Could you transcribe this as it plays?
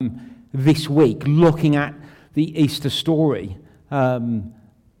this week, looking at the Easter story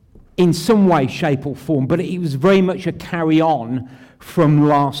in some way, shape or form, but it was very much a carry-on from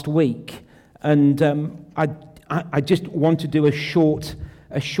last week. And I just want to do a short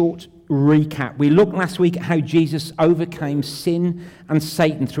recap. We looked last week at how Jesus overcame sin and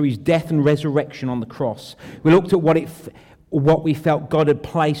Satan through his death and resurrection on the cross. We looked at what we felt God had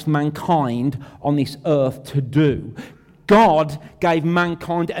placed mankind on this earth to do. God gave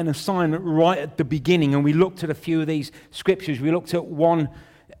mankind an assignment right at the beginning, and we looked at a few of these scriptures. We looked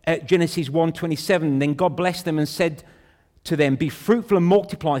at Genesis 1:27. Then God blessed them and said to them, "Be fruitful and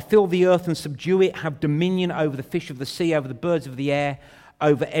multiply, fill the earth and subdue it, have dominion over the fish of the sea, over the birds of the air,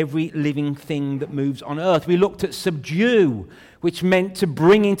 over every living thing that moves on earth." We looked at subdue, which meant to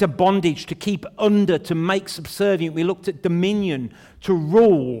bring into bondage, to keep under, to make subservient. We looked at dominion, to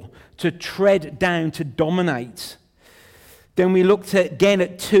rule, to tread down, to dominate. Then we looked again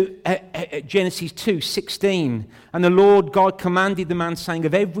at Genesis 2:16. "And the Lord God commanded the man, saying,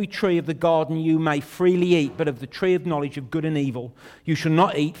 Of every tree of the garden you may freely eat, but of the tree of knowledge of good and evil you shall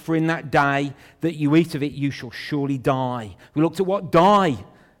not eat, for in that day that you eat of it you shall surely die." We looked at what die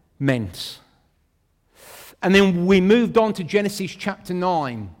meant. And then we moved on to Genesis chapter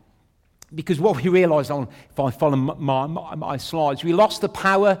 9. Because what we realised, if I follow my slides, we lost the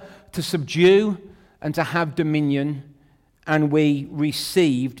power to subdue and to have dominion, and we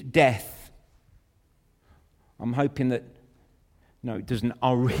received death. I'm hoping that... No, it doesn't.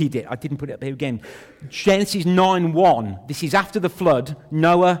 I'll read it. I didn't put it up here again. Genesis 9:1. This is after the flood.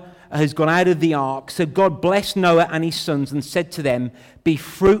 Noah has gone out of the ark. So God blessed Noah and his sons and said to them, "Be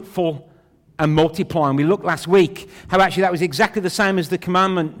fruitful and multiply." And we looked last week how actually that was exactly the same as the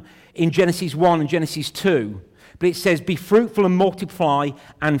commandment in Genesis 1 and Genesis 2. But it says, "Be fruitful and multiply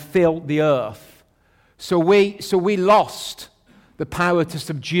and fill the earth." So we lost the power to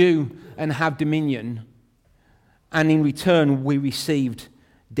subdue and have dominion, and in return we received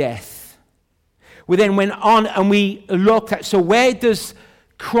death. We then went on and we looked at, so where does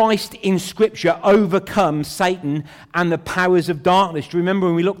Christ in Scripture overcome Satan and the powers of darkness? Do you remember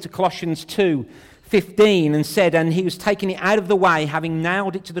when we looked at Colossians 2:15 and said, "And he was taking it out of the way, having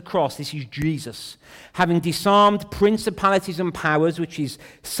nailed it to the cross," this is Jesus, "having disarmed principalities and powers," which is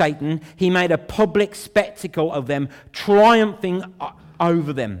Satan, "he made a public spectacle of them, triumphing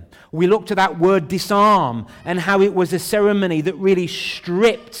over them." We looked at that word disarm and how it was a ceremony that really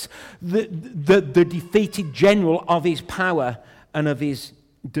stripped the defeated general of his power and of his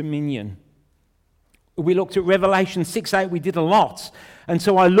dominion. We looked at Revelation 6:8. We did a lot. "And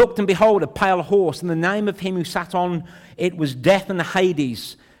so I looked, and behold, a pale horse, and the name of him who sat on it was Death, and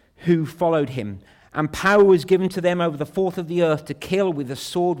Hades who followed him. And power was given to them over the fourth of the earth to kill with the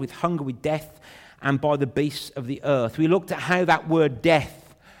sword, with hunger, with death, and by the beasts of the earth." We looked at how that word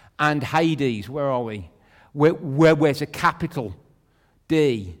death and Hades, where are we? Where's a capital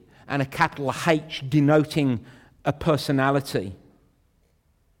D and a capital H denoting a personality.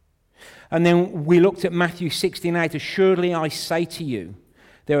 And then we looked at Matthew 16:8. "Assuredly I say to you,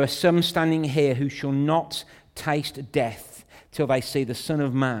 there are some standing here who shall not taste death till they see the Son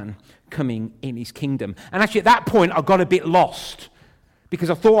of Man coming in his kingdom." And actually at that point I got a bit lost because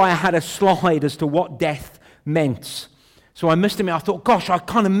I thought I had a slide as to what death meant. So I must admit, I thought, gosh, I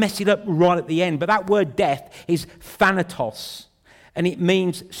kind of messed it up right at the end. But that word death is thanatos, and it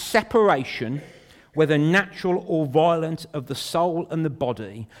means separation, whether natural or violent, of the soul and the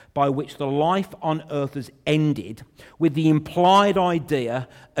body, by which the life on earth has ended, with the implied idea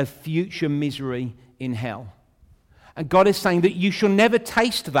of future misery in hell. And God is saying that you shall never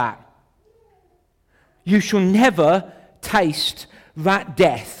taste that. You shall never taste that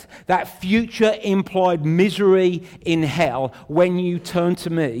death, that future implied misery in hell when you turn to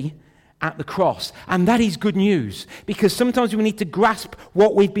me at the cross. And that is good news, because sometimes we need to grasp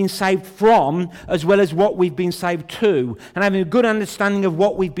what we've been saved from as well as what we've been saved to, and having a good understanding of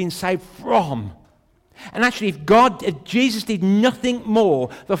what we've been saved from. And actually, if Jesus did nothing more,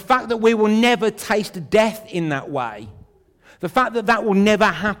 the fact that we will never taste death in that way, the fact that that will never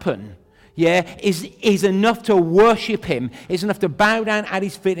happen, is enough to worship him, is enough to bow down at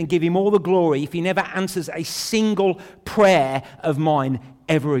his feet and give him all the glory if he never answers a single prayer of mine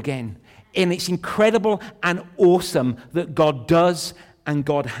ever again. And it's incredible and awesome that God does and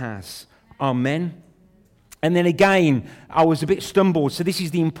God has. Amen. And then again, I was a bit stumbled, so this is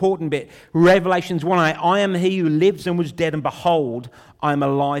the important bit. Revelations 1:8, "I am he who lives and was dead, and behold, I am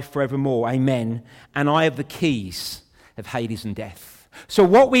alive forevermore. Amen. And I have the keys of Hades and death." So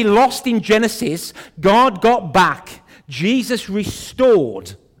what we lost in Genesis, God got back. Jesus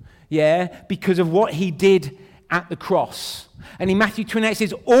restored, because of what he did at the cross. And in Matthew 28 it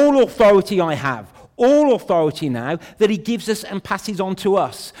says, all authority I have, all authority now that he gives us and passes on to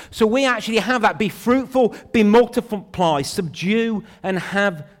us. So we actually have that. Be fruitful, be multiply, subdue, and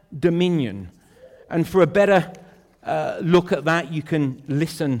have dominion. And for a better look at that, you can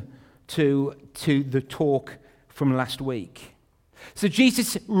listen to the talk from last week. So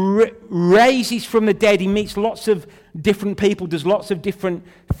Jesus raises from the dead. He meets lots of different people, does lots of different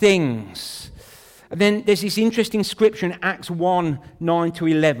things. And then there's this interesting scripture in Acts 1, 9 to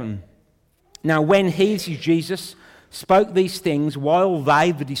 11. Now when he, this is Jesus, spoke these things while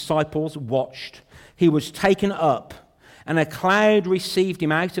they, the disciples, watched, he was taken up, and a cloud received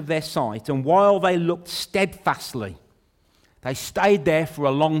him out of their sight. And while they looked steadfastly, they stayed there for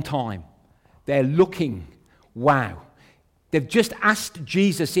a long time. They're looking, wow. They've just asked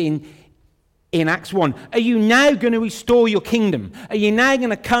Jesus in Acts 1, are you now going to restore your kingdom? Are you now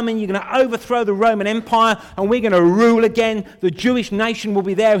going to come and you're going to overthrow the Roman Empire and we're going to rule again? The Jewish nation will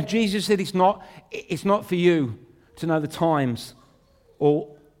be there. And Jesus said, it's not for you to know the times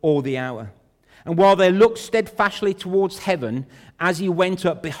or the hour. And while they looked steadfastly towards heaven, as he went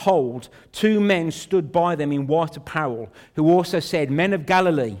up, behold, two men stood by them in white apparel, who also said, Men of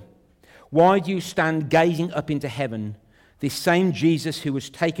Galilee, why do you stand gazing up into heaven? This same Jesus who was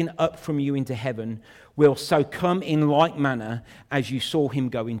taken up from you into heaven will so come in like manner as you saw him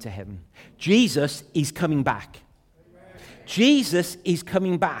go into heaven. Jesus is coming back. Jesus is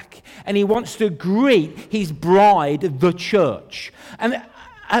coming back, and he wants to greet his bride, the church.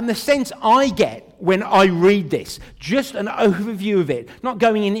 And the sense I get when I read this, just an overview of it, not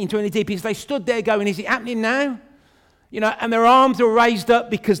going into any deep, is they stood there going, is it happening now? You know, and their arms are raised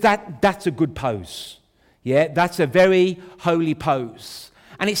up because that's a good pose. Yeah, that's a very holy pose.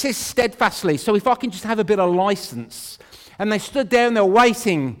 And it says steadfastly, so if I can just have a bit of license. And they stood there and they're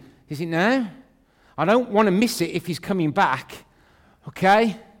waiting. Is it now? I don't want to miss it if he's coming back.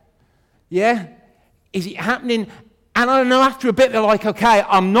 Okay? Yeah? Is it happening? And I don't know, after a bit they're like, okay,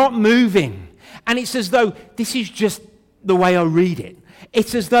 I'm not moving. And it's as though this is just the way I read it.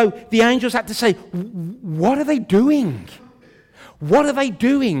 It's as though the angels had to say, what are they doing? What are they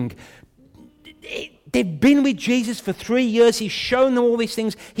doing? They've been with Jesus for 3 years. He's shown them all these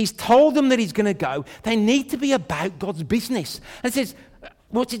things. He's told them that he's going to go. They need to be about God's business. And it says,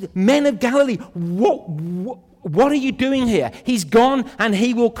 what's it? Men of Galilee, what are you doing here? He's gone and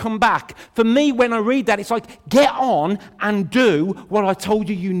he will come back. For me, when I read that, it's like, get on and do what I told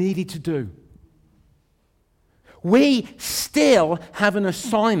you you needed to do. We still have an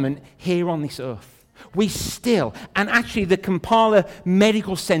assignment here on this earth. We still, and actually the Kampala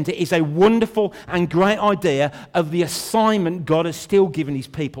Medical Center is a wonderful and great idea of the assignment God has still given his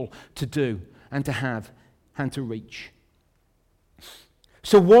people to do and to have and to reach.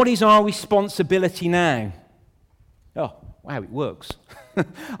 So what is our responsibility now? Oh, wow, it works.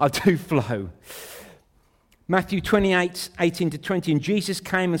 I do flow. Matthew 28, 18 to 20, and Jesus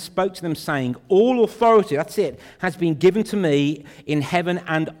came and spoke to them, saying, all authority, that's it, has been given to me in heaven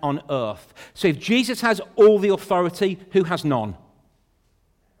and on earth. So if Jesus has all the authority, who has none?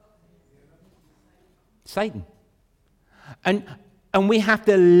 Satan. And we have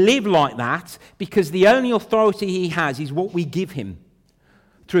to live like that, because the only authority he has is what we give him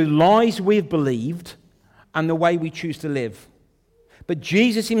through lies we've believed and the way we choose to live. But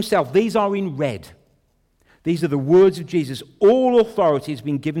Jesus himself, these are in red. These are the words of Jesus. All authority has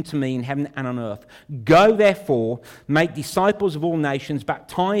been given to me in heaven and on earth. Go, therefore, make disciples of all nations,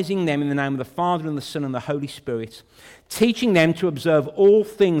 baptizing them in the name of the Father and the Son and the Holy Spirit, teaching them to observe all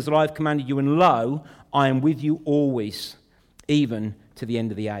things that I have commanded you. And lo, I am with you always, even to the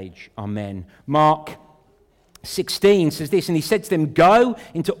end of the age. Amen. Mark 16 says this, and he said to them, go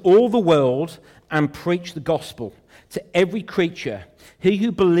into all the world and preach the gospel to every creature. He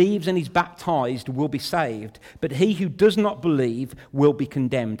who believes and is baptized will be saved, but he who does not believe will be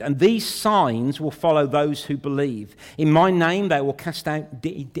condemned. And these signs will follow those who believe. In my name they will cast out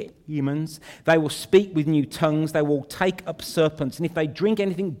demons. They will speak with new tongues. They will take up serpents. And if they drink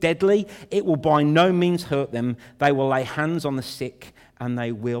anything deadly, it will by no means hurt them. They will lay hands on the sick and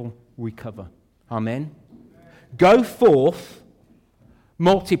they will recover. Amen. Go forth,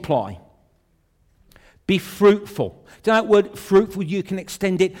 multiply, be fruitful. To that word fruitful, you can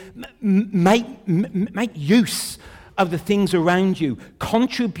extend it. Make use of the things around you.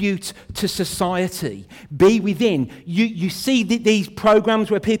 Contribute to society. Be within. You see these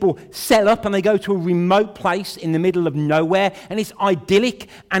programs where people set up and they go to a remote place in the middle of nowhere, and it's idyllic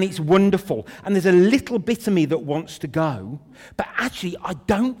and it's wonderful. And there's a little bit of me that wants to go, but actually I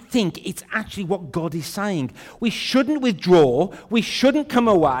don't think it's actually what God is saying. We shouldn't withdraw. We shouldn't come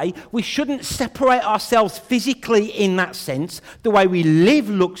away. We shouldn't separate ourselves physically in that sense. The way we live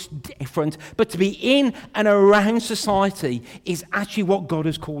looks different, but to be in and around society is actually what God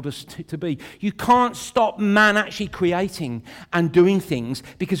has called us to be. You can't stop man actually creating and doing things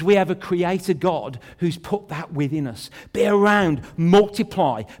because we have a creator God who's put that within us. Be around,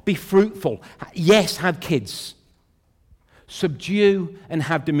 multiply, be fruitful. Yes, have kids. Subdue and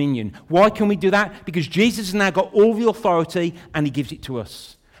have dominion. Why can we do that? Because Jesus has now got all the authority and he gives it to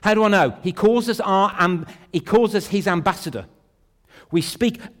us. How do I know? He calls us his ambassador. We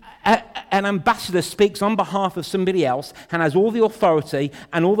speak, an ambassador speaks on behalf of somebody else and has all the authority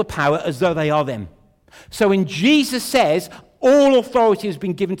and all the power as though they are them. So when Jesus says, all authority has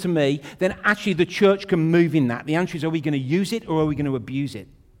been given to me, then actually the church can move in that. The answer is, are we going to use it or are we going to abuse it?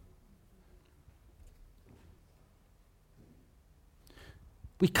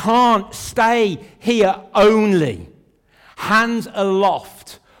 We can't stay here only, hands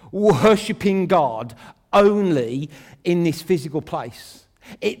aloft, worshipping God only in this physical place.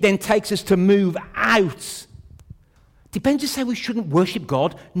 It then takes us to move out. Did Ben just say we shouldn't worship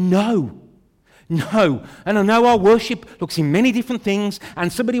God? No. And I know our worship looks in many different things,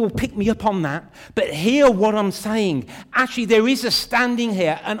 and somebody will pick me up on that. But hear what I'm saying. Actually, there is a standing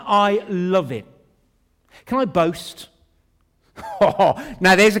here, and I love it. Can I boast?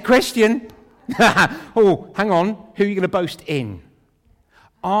 Now there's a question. Oh, hang on. Who are you going to boast in?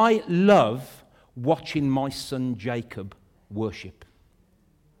 I love watching my son Jacob worship.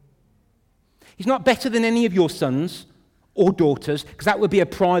 He's not better than any of your sons or daughters, because that would be a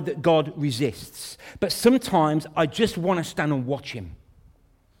pride that God resists. But sometimes I just want to stand and watch him.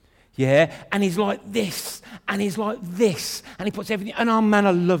 Yeah? And he's like this, and he's like this, and he puts everything, and oh man,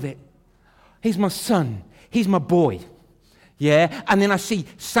 I love it. He's my son. He's my boy. Yeah, and then I see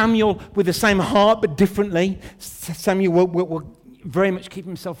Samuel with the same heart but differently. Samuel will very much keep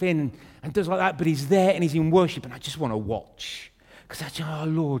himself in and does like that, but he's there and he's in worship, and I just want to watch. Because I just, oh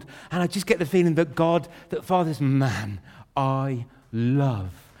Lord, and I just get the feeling that God, that Father's man, I love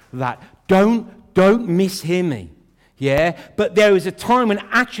that. Don't mishear me. Yeah, but there is a time when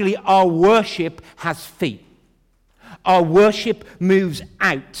actually our worship has feet. Our worship moves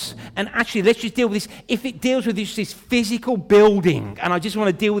out. And actually, let's just deal with this. If it deals with this physical building, and I just want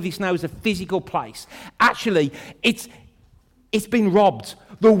to deal with this now as a physical place, actually, it's been robbed.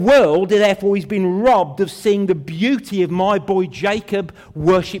 The world, therefore, has been robbed of seeing the beauty of my boy Jacob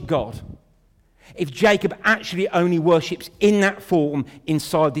worship God. If Jacob actually only worships in that form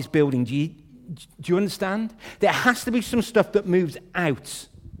inside this building, do you understand? There has to be some stuff that moves out.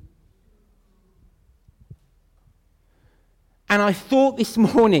 And I thought this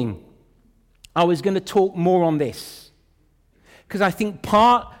morning I was going to talk more on this, because I think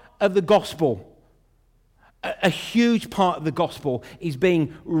part of the gospel, a huge part of the gospel, is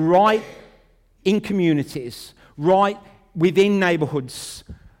being right in communities, right within neighborhoods,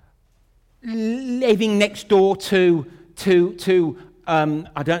 living next door to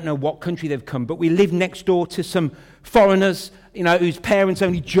I don't know what country they've come, but we live next door to some foreigners, whose parents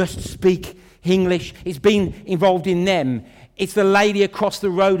only just speak English. It's been involved in them. It's the lady across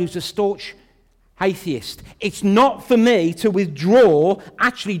the road who's a staunch atheist. It's not for me to withdraw,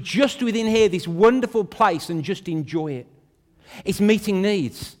 actually just within here, this wonderful place, and just enjoy it. It's meeting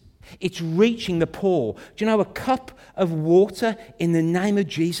needs. It's reaching the poor. Do you know, a cup of water in the name of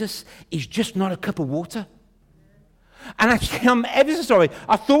Jesus is just not a cup of water? And actually, I'm ever so sorry.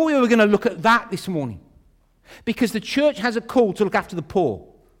 I thought we were going to look at that this morning, because the church has a call to look after the poor.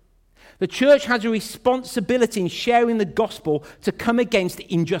 The church has a responsibility in sharing the gospel to come against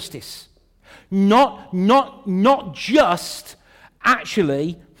injustice. Not just,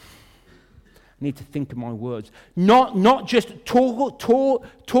 actually, I need to think of my words, not just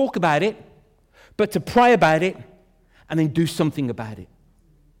talk about it, but to pray about it and then do something about it.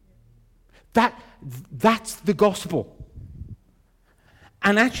 That's the gospel.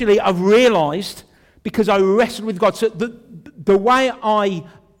 And actually, I've realized, because I wrestled with God, so the way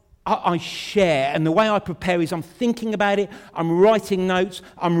I share and the way I prepare is I'm thinking about it, I'm writing notes,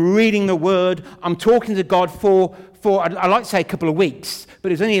 I'm reading the Word, I'm talking to God for I like to say a couple of weeks,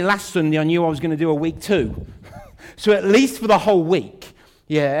 but it was only last Sunday I knew I was going to do a week too. So at least for the whole week,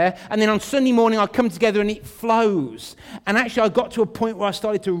 yeah? And then on Sunday morning I come together and it flows. And actually I got to a point where I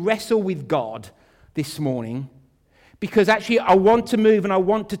started to wrestle with God this morning, Because actually I want to move and I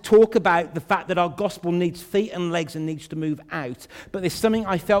want to talk about the fact that our gospel needs feet and legs and needs to move out. But there's something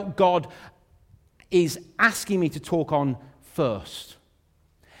I felt God is asking me to talk on first.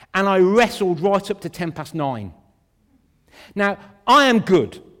 And I wrestled right up to 9:10. Now, I am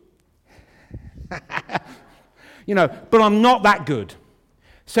good. But I'm not that good.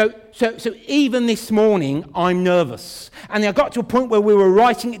 So even this morning, I'm nervous. And I got to a point where we were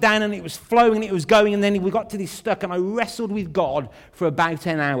writing it down and it was flowing and it was going, and then we got to this stuck, and I wrestled with God for about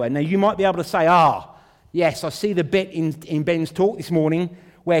an hour. Now, you might be able to say, yes, I see the bit in Ben's talk this morning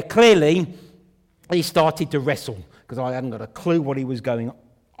where clearly he started to wrestle, because I hadn't got a clue what he was going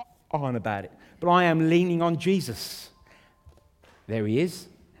on about it. But I am leaning on Jesus. There he is.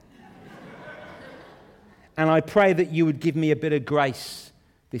 And I pray that you would give me a bit of grace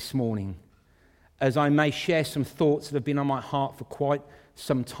this morning as I may share some thoughts that have been on my heart for quite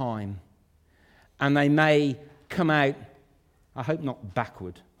some time. And they may come out, I hope not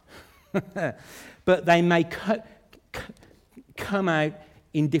backward, but they may come out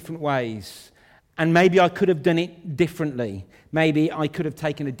in different ways. And maybe I could have done it differently. Maybe I could have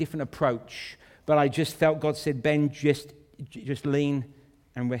taken a different approach. But I just felt God said, Ben, just lean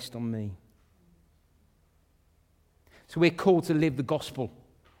and rest on me. So we're called to live the gospel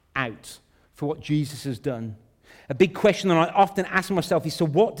out for what Jesus has done. A big question that I often ask myself is, so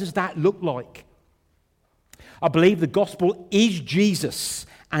what does that look like? I believe the gospel is Jesus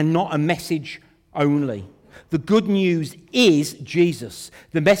and not a message only. The good news is Jesus.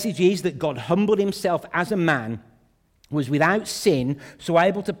 The message is that God humbled himself as a man, was without sin, so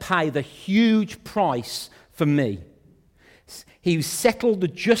able to pay the huge price for me. He settled the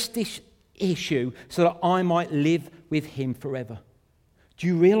justice issue so that I might live with him forever. Do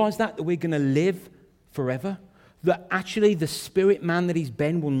you realize that we're going to live forever? That actually the spirit man that is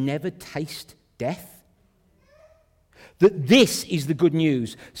Ben will never taste death? That this is the good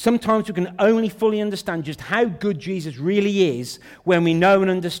news. Sometimes we can only fully understand just how good Jesus really is when we know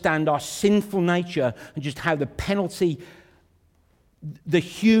and understand our sinful nature and just how the penalty, the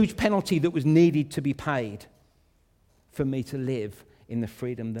huge penalty that was needed to be paid for me to live in the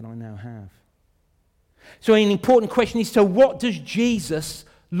freedom that I now have. So an important question is, so what does Jesus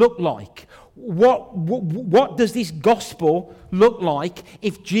look like? What does this gospel look like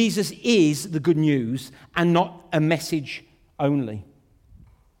if Jesus is the good news and not a message only?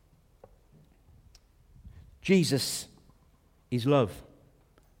 Jesus is love.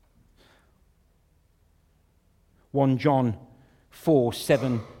 1 John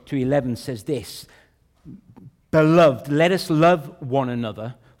 4:7-11 says this: Beloved, let us love one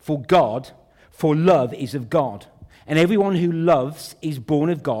another, for love is of God. And everyone who loves is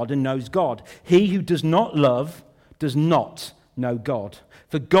born of God and knows God. He who does not love does not know God.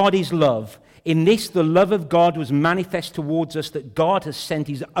 For God is love. In this, the love of God was manifest towards us, that God has sent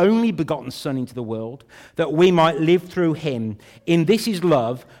his only begotten Son into the world, that we might live through him. In this is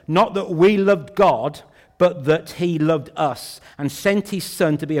love, not that we loved God, but that he loved us and sent his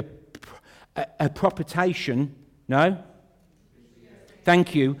Son to be a propitiation. No?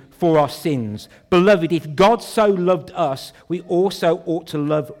 Thank you, for our sins. Beloved, if God so loved us, we also ought to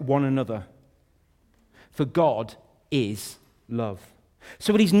love one another. For God is love.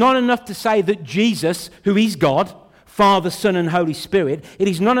 So it is not enough to say that Jesus, who is God, Father, Son, and Holy Spirit, it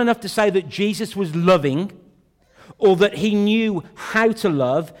is not enough to say that Jesus was loving or that he knew how to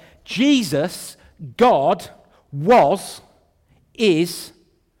love. Jesus, God, is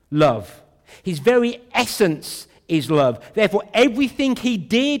love. His very essence is love. Therefore, everything he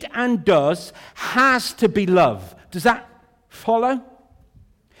did and does has to be love. Does that follow?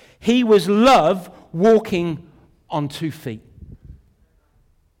 He was love walking on 2 feet.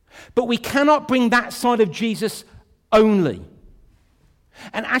 But we cannot bring that side of Jesus only.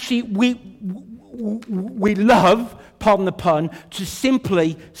 And actually, we love, pardon the pun, to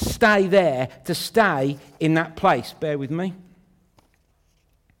simply stay there, to stay in that place. Bear with me.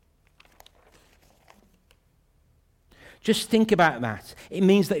 Just think about that. It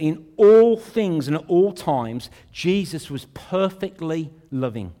means that in all things and at all times, Jesus was perfectly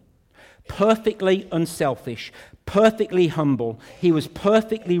loving, perfectly unselfish, perfectly humble. He was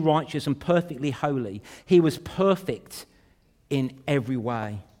perfectly righteous and perfectly holy. He was perfect in every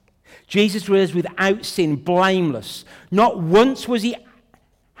way. Jesus was without sin, blameless. Not once was he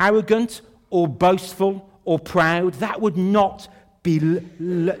arrogant or boastful or proud. That would not be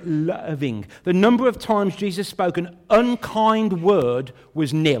loving. The number of times Jesus spoke an unkind word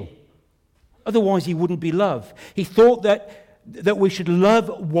was nil. Otherwise, he wouldn't be love. He thought that we should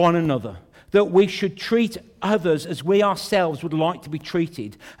love one another, that we should treat others as we ourselves would like to be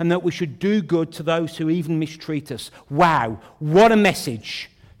treated, and that we should do good to those who even mistreat us. Wow, what a message.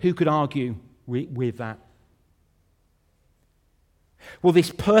 Who could argue with that? Well,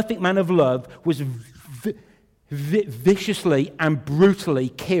 this perfect man of love was viciously and brutally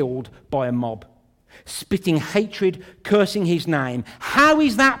killed by a mob, spitting hatred, cursing his name. How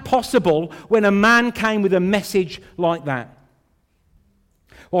is that possible when a man came with a message like that?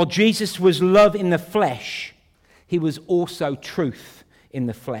 While Jesus was love in the flesh, he was also truth in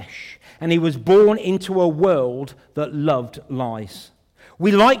the flesh. And he was born into a world that loved lies.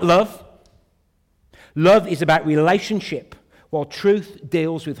 We like love. Love is about relationship, while truth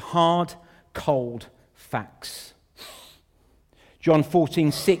deals with hard, cold facts. John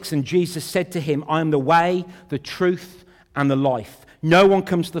 14:6, and Jesus said to him, I am the way, the truth, and the life. No one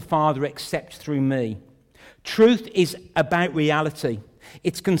comes to the Father except through me. Truth is about reality.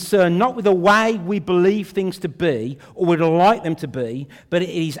 It's concerned not with the way we believe things to be or would like them to be, but it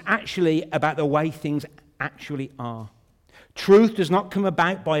is actually about the way things actually are. Truth does not come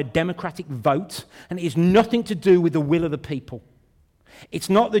about by a democratic vote, and it has nothing to do with the will of the people. It's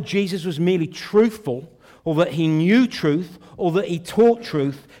not that Jesus was merely truthful, or that he knew truth, or that he taught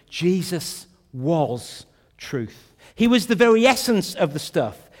truth. Jesus was truth. He was the very essence of the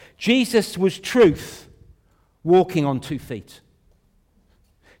stuff. Jesus was truth, walking on 2 feet.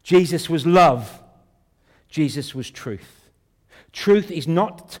 Jesus was love. Jesus was truth. Truth is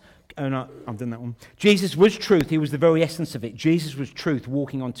not... Oh, no, I've done that one. Jesus was truth. He was the very essence of it. Jesus was truth,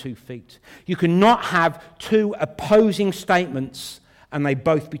 walking on 2 feet. You cannot have two opposing statements and they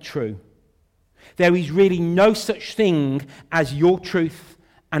both be true. There is really no such thing as your truth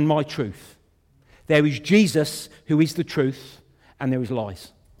and my truth. There is Jesus, who is the truth, and there is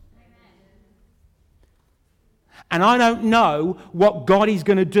lies. And I don't know what God is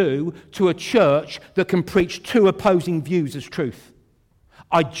going to do to a church that can preach two opposing views as truth.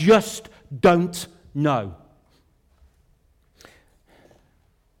 I just don't know.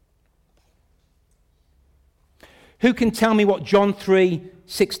 Who can tell me what John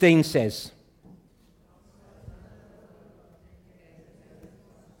 3:16 says?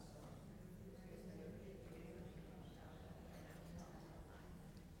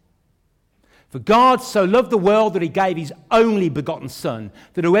 For God so loved the world that he gave his only begotten Son,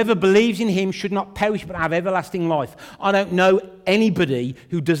 that whoever believes in him should not perish but have everlasting life. I don't know anybody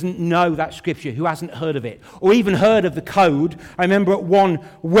who doesn't know that scripture, who hasn't heard of it, or even heard of the code. I remember at one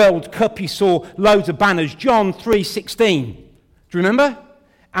World Cup you saw loads of banners, John 3:16. Do you remember?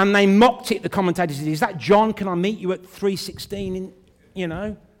 And they mocked it, the commentators said, is that John? Can I meet you at 3:16? You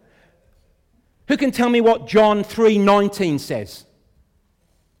know? Who can tell me what John 3:19 says?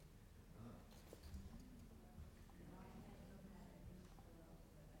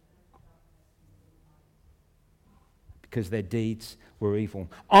 Because their deeds were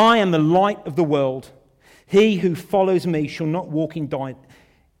evil. I am the light of the world. He who follows me shall not walk in darkness.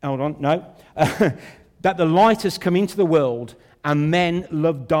 Hold on, no. That the light has come into the world, and men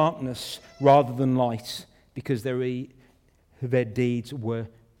love darkness rather than light, because their deeds were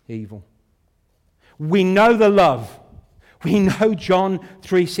evil. We know the love. We know John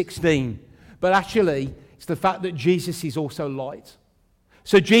 3:16. But actually, it's the fact that Jesus is also light.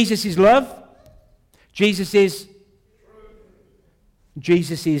 So Jesus is love. Jesus is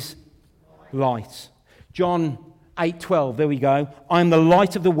light. John 8:12, there we go. I am the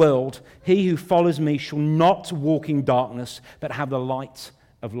light of the world. He who follows me shall not walk in darkness, but have the light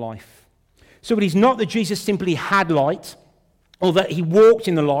of life. So it is not that Jesus simply had light, or that he walked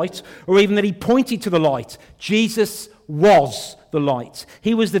in the light, or even that he pointed to the light. Jesus was the light.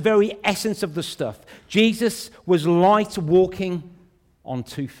 He was the very essence of the stuff. Jesus was light walking on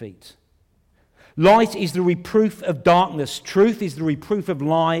 2 feet. Light is the reproof of darkness, truth is the reproof of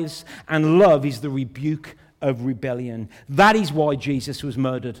lies, and love is the rebuke of rebellion. That is why Jesus was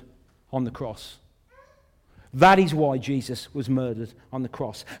murdered on the cross. That is why Jesus was murdered on the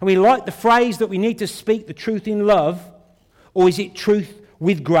cross. And we like the phrase that we need to speak the truth in love, or is it truth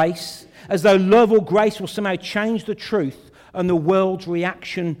with grace? As though love or grace will somehow change the truth and the world's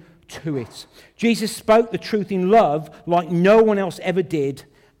reaction to it. Jesus spoke the truth in love like no one else ever did,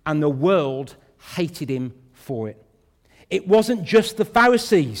 and the world hated him for it. It wasn't just the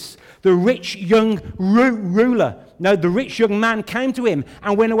Pharisees. The rich young ruler, the rich young man came to him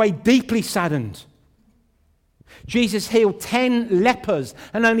and went away deeply saddened. Jesus healed 10 lepers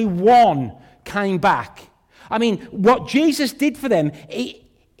and only one came back. I mean, what Jesus did for them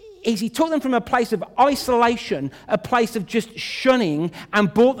is he took them from a place of isolation, a place of just shunning,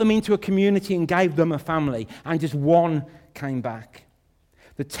 and brought them into a community and gave them a family, and just one came back.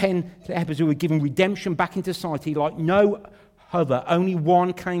 The 10 lepers who were given redemption back into society like no other. Only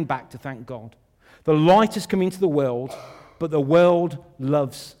one came back to thank God. The light has come into the world, but the world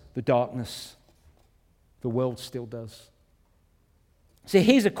loves the darkness. The world still does. So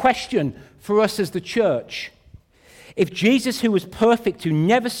here's a question for us as the church. If Jesus, who was perfect, who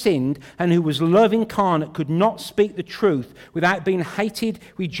never sinned, and who was love incarnate, could not speak the truth without being hated,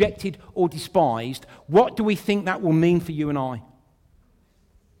 rejected, or despised, what do we think that will mean for you and I?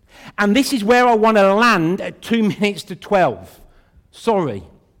 And this is where I want to land at 2 minutes to 12. Sorry.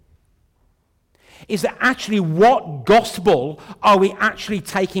 Is that actually what gospel are we actually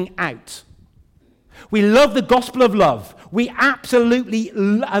taking out? We love the gospel of love. We absolutely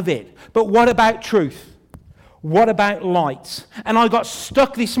love it. But what about truth? What about light? And I got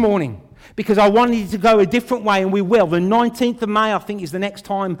stuck this morning because I wanted to go a different way, and we will. The 19th of May, I think, is the next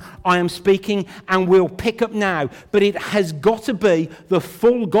time I am speaking, and we'll pick up now. But it has got to be the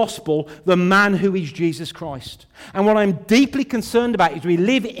full gospel, the man who is Jesus Christ. And what I'm deeply concerned about is we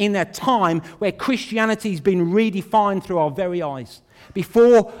live in a time where Christianity has been redefined through our very eyes,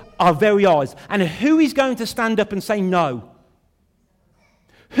 before our very eyes. And who is going to stand up and say no?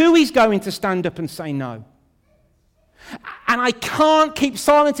 Who is going to stand up and say no? And I can't keep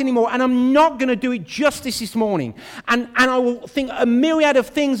silent anymore, and I'm not going to do it justice this morning. And I will think a myriad of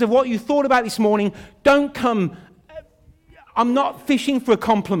things of what you thought about this morning. Don't come. I'm not fishing for a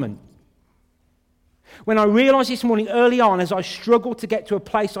compliment. When I realized this morning early on, as I struggled to get to a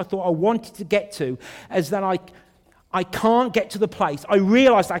place I thought I wanted to get to, as that I can't get to the place. I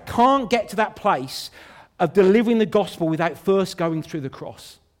realized I can't get to that place of delivering the gospel without first going through the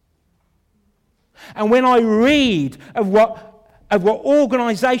cross. And when I read of what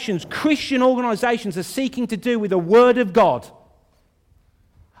organizations, Christian organizations, are seeking to do with the Word of God,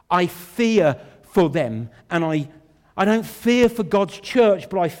 I fear for them. And I don't fear for God's church,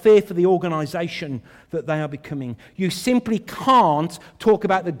 but I fear for the organization that they are becoming. You simply can't talk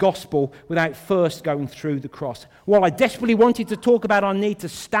about the gospel without first going through the cross. While I desperately wanted to talk about our need to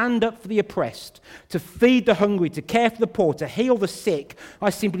stand up for the oppressed, to feed the hungry, to care for the poor, to heal the sick, I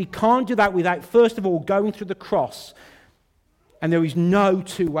simply can't do that without first of all going through the cross. And there is no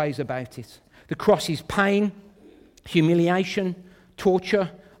two ways about it. The cross is pain, humiliation,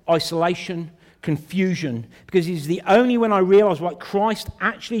 torture, isolation, confusion, because it is the only when I realize what Christ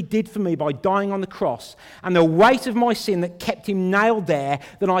actually did for me by dying on the cross and the weight of my sin that kept him nailed there,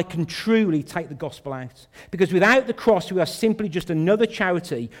 that I can truly take the gospel out. Because without the cross, we are simply just another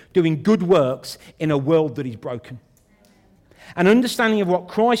charity doing good works in a world that is broken. An understanding of what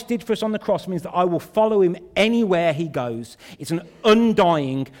Christ did for us on the cross means that I will follow him anywhere he goes. It's an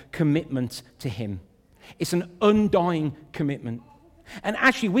undying commitment to him. It's an undying commitment. And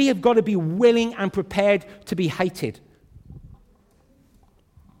actually, we have got to be willing and prepared to be hated.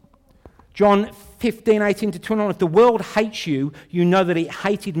 John 15:18-21, if the world hates you, you know that it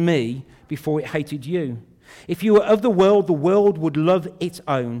hated me before it hated you. If you were of the world would love its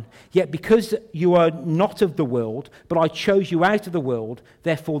own. Yet because you are not of the world, but I chose you out of the world,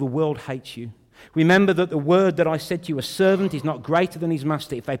 therefore the world hates you. Remember that the word that I said to you, a servant is not greater than his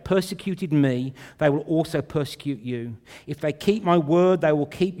master. If they persecuted me, they will also persecute you. If they keep my word, they will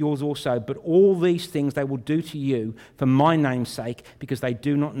keep yours also. But all these things they will do to you for my name's sake, because they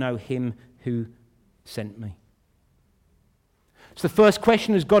do not know him who sent me. So the first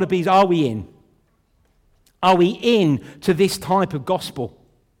question has got to be, are we in? Are we in to this type of gospel?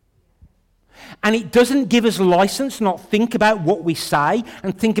 And it doesn't give us license to not think about what we say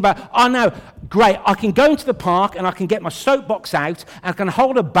and think about, oh no, great, I can go into the park and I can get my soapbox out and I can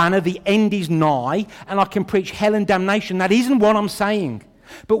hold a banner, the end is nigh, and I can preach hell and damnation. That isn't what I'm saying.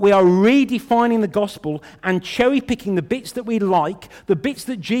 But we are redefining the gospel and cherry-picking the bits that we like, the bits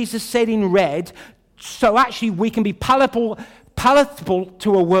that Jesus said in red, so actually we can be palatable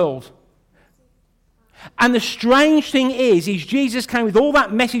to a world. And the strange thing is Jesus came with all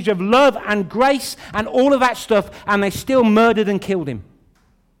that message of love and grace and all of that stuff, and they still murdered and killed him.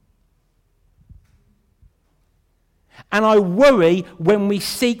 And I worry when we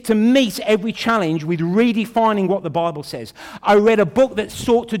seek to meet every challenge with redefining what the Bible says. I read a book that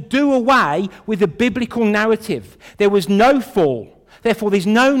sought to do away with the biblical narrative. There was no fall. Therefore, there's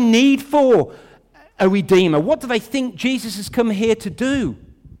no need for a redeemer. What do they think Jesus has come here to do?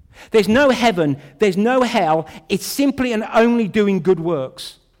 There's no heaven, there's no hell. It's simply and only doing good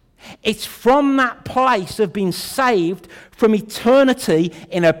works. It's from that place of being saved from eternity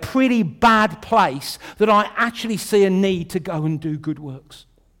in a pretty bad place that I actually see a need to go and do good works.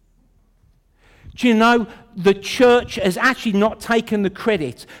 Do you know, the church has actually not taken the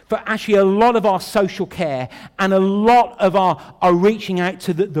credit for actually a lot of our social care and a lot of our reaching out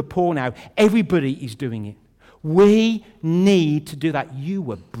to the poor now. Everybody is doing it. We need to do that. You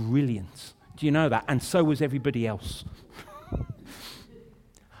were brilliant. Do you know that? And so was everybody else.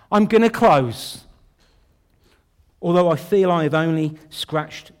 I'm going to close, although I feel I have only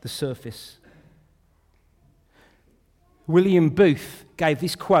scratched the surface. William Booth gave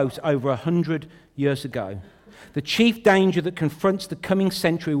this quote over 100 years ago. The chief danger that confronts the coming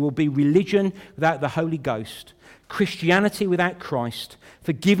century will be religion without the Holy Ghost, Christianity without Christ,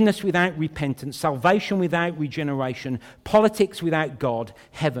 forgiveness without repentance, salvation without regeneration, politics without God,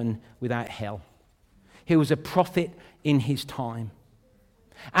 heaven without hell. He was a prophet in his time.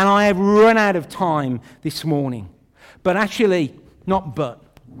 And I have run out of time this morning. But actually, but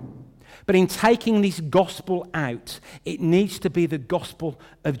in taking this gospel out, it needs to be the gospel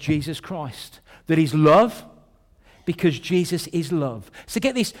of Jesus Christ. That is love, because Jesus is love. So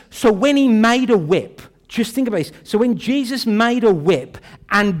get this. So when he made a whip, just think about this. So when Jesus made a whip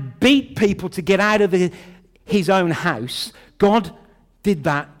and beat people to get out of his own house, God did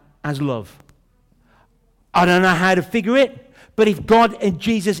that as love. I don't know how to figure it. But if God and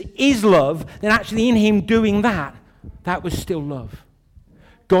Jesus is love, then actually in him doing that, that was still love.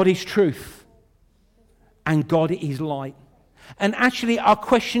 God is truth. And God is light. And actually our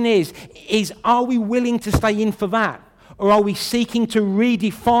question is are we willing to stay in for that? Or are we seeking to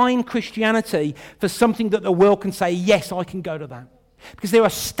redefine Christianity for something that the world can say, yes, I can go to that? Because there are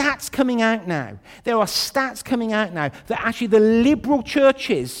stats coming out now. That actually the liberal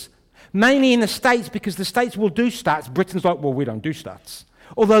churches, mainly in the States, because the States will do stats. Britain's like, well, we don't do stats.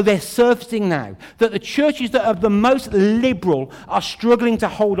 Although they're surfacing now, that the churches that are the most liberal are struggling to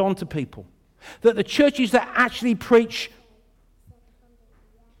hold on to people. That the churches that actually preach,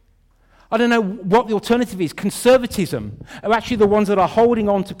 I don't know what the alternative is, conservatism, are actually the ones that are holding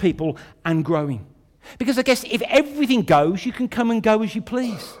on to people and growing. Because I guess if everything goes, you can come and go as you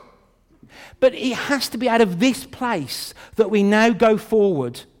please. But it has to be out of this place that we now go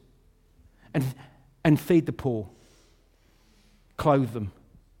forward and feed the poor, clothe them,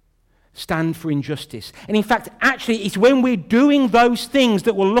 stand for injustice. And in fact, actually, it's when we're doing those things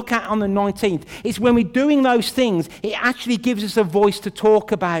that we'll look at on the 19th, it's when we're doing those things, it actually gives us a voice to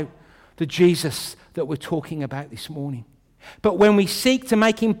talk about the Jesus that we're talking about this morning. But when we seek to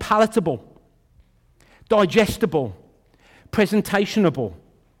make him palatable, digestible, presentationable.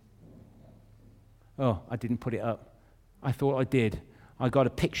 Oh, I didn't put it up. I thought I did. I got a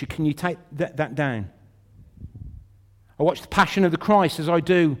picture. Can you take that down? I watch the Passion of the Christ as I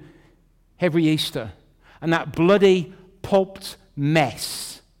do every Easter. And that bloody, pulped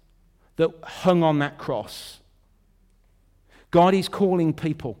mess that hung on that cross. God is calling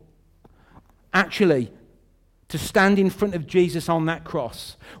people actually to stand in front of Jesus on that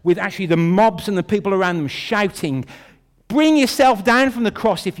cross with actually the mobs and the people around them shouting, bring yourself down from the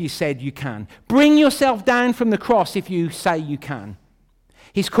cross if you said you can. Bring yourself down from the cross if you say you can.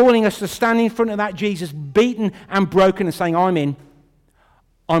 He's calling us to stand in front of that Jesus, beaten and broken, and saying, I'm in.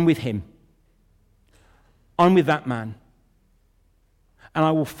 I'm with him. I'm with that man. And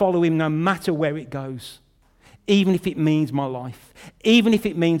I will follow him no matter where it goes. Even if it means my life. Even if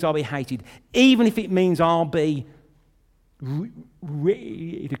it means I'll be hated. Even if it means I'll be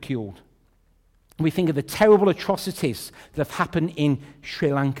ridiculed. We think of the terrible atrocities that have happened in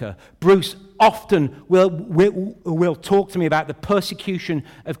Sri Lanka. Bruce often will talk to me about the persecution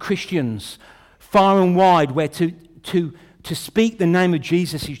of Christians far and wide, where to speak the name of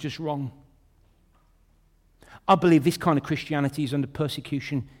Jesus is just wrong. I believe this kind of Christianity is under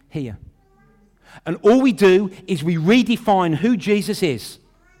persecution here. And all we do is we redefine who Jesus is.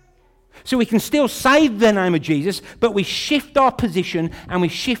 So we can still say the name of Jesus, but we shift our position and we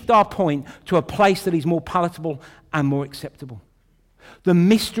shift our point to a place that is more palatable and more acceptable. The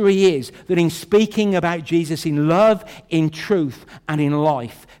mystery is that in speaking about Jesus in love, in truth, and in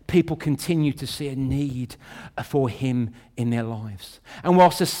life, people continue to see a need for him in their lives. And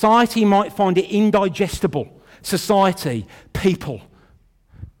while society might find it indigestible,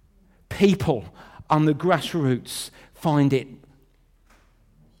 people on the grassroots find it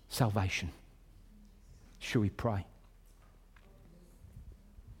salvation. Shall we pray?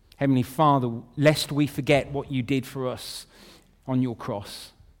 Heavenly Father, lest we forget what you did for us on your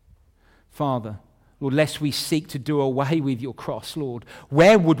cross. Father, Lord, lest we seek to do away with your cross, Lord,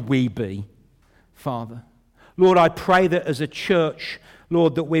 where would we be, Father? Lord, I pray that as a church,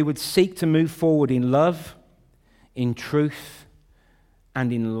 Lord, that we would seek to move forward in love, in truth,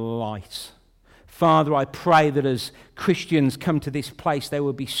 and in light. Father, I pray that as Christians come to this place, they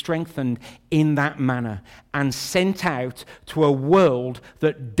will be strengthened in that manner and sent out to a world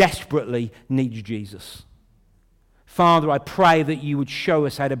that desperately needs Jesus. Father, I pray that you would show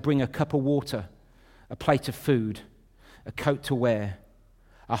us how to bring a cup of water, a plate of food, a coat to wear,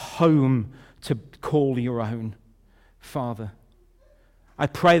 a home to call your own. Father, I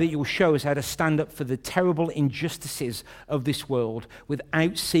pray that you will show us how to stand up for the terrible injustices of this world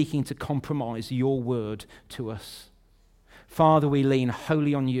without seeking to compromise your word to us. Father, we lean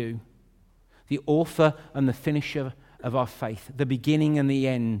wholly on you, the author and the finisher of our faith, the beginning and the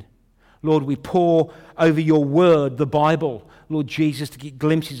end. Lord, we pore over your word, the Bible, Lord Jesus, to get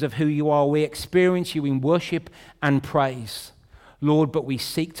glimpses of who you are. We experience you in worship and praise, Lord, but we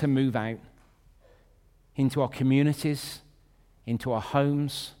seek to move out into our communities, into our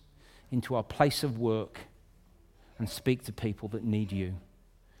homes, into our place of work, and speak to people that need you.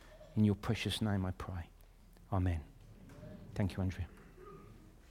 In your precious name I pray. Amen. Thank you, Andrea.